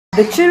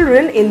The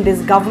children in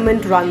this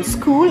government-run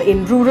school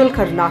in rural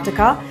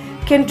Karnataka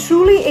can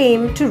truly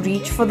aim to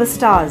reach for the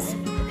stars.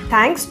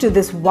 Thanks to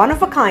this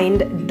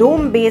one-of-a-kind,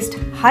 dome-based,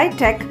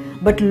 high-tech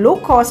but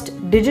low-cost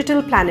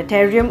digital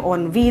planetarium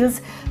on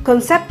wheels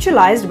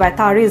conceptualized by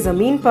Tare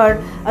Zameen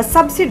Par, a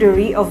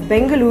subsidiary of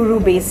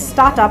Bengaluru-based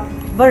startup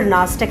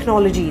Varna's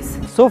Technologies.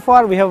 So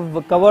far we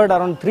have covered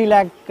around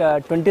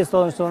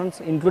 3,20,000 students,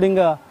 including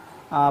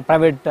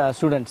private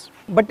students.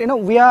 But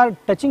we are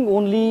touching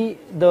only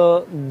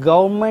the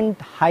government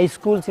high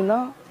schools in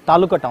the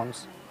taluka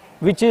towns,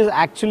 which is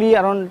actually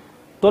around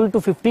 12 to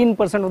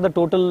 15% of the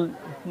total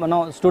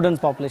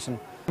students population.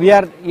 We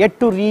are yet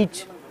to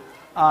reach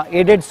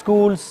aided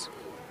schools,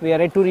 we are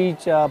yet to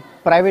reach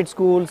private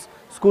schools,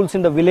 schools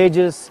in the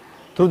villages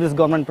through this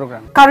government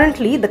program.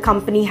 Currently, the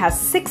company has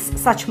 6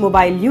 such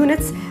mobile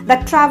units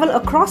that travel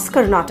across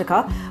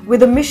Karnataka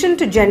with a mission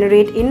to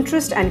generate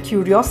interest and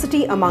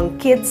curiosity among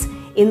kids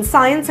in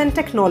science and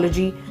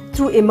technology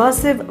through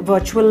immersive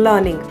virtual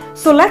learning.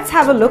 So let's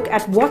have a look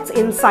at what's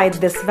inside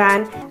this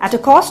van. At a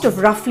cost of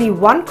roughly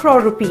 1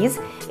 crore rupees,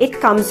 it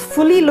comes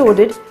fully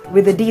loaded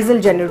with a diesel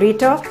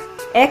generator,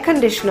 air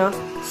conditioner,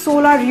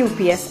 solar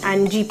UPS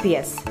and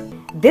GPS.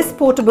 This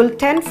portable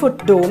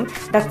 10-foot dome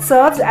that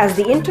serves as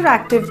the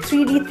interactive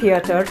 3D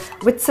theatre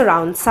with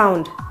surround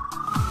sound.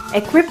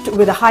 Equipped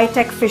with a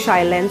high-tech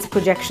fisheye lens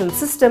projection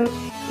system,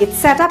 it's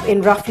set up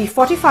in roughly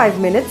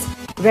 45 minutes,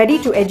 ready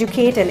to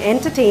educate and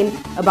entertain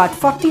about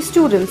 40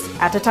 students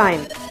at a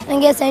time.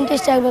 ನನಗೆ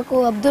scientist ಆಗಬೇಕು,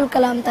 ಅಬ್ದುಲ್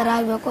ಕಲಾಂ ತರ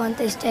ಆಗಬೇಕು ಅಂತ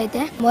ಇಷ್ಟ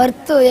ಐತೆ.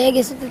 ಮರ್ತು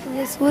ಹೇಗೆ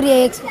ಸುತ್ತುತ್ತದೆ, ಸೂರ್ಯ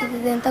ಹೇಗೆ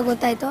ಸುತ್ತುತ್ತದೆ ಅಂತ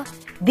ಗೊತ್ತಾಯ್ತು.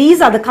 These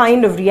are the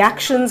kind of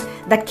reactions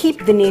that keep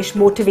Dinesh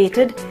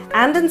motivated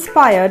and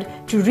inspired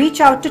to reach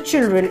out to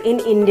children in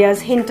India's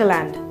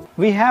hinterland.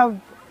 We have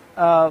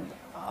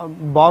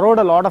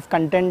borrowed a lot of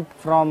content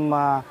from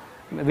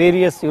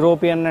various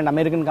European and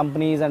American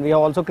companies, and we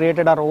have also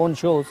created our own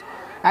shows.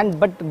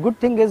 But good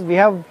thing is we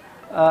have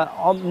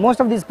most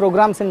of these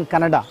programs in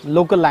Kannada,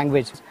 local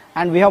language,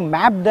 and we have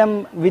mapped them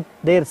with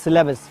their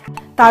syllabus.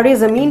 Tare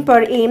Zameen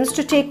Par aims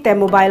to take their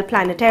mobile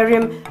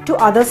planetarium to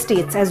other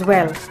states as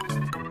well.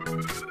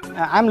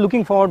 I'm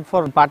looking forward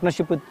for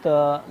partnership with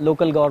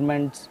local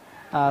governments,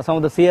 some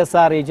of the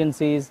CSR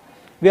agencies.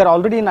 We are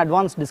already in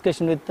advanced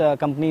discussion with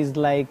companies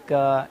like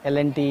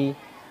L&T,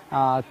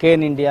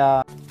 Kane India.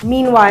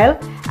 Meanwhile,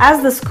 as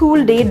the school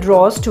day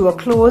draws to a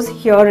close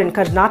here in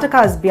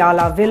Karnataka's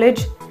Byala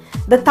village,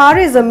 the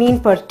Tare Zameen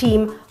Par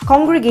team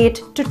congregate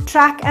to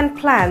track and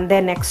plan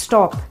their next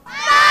stop.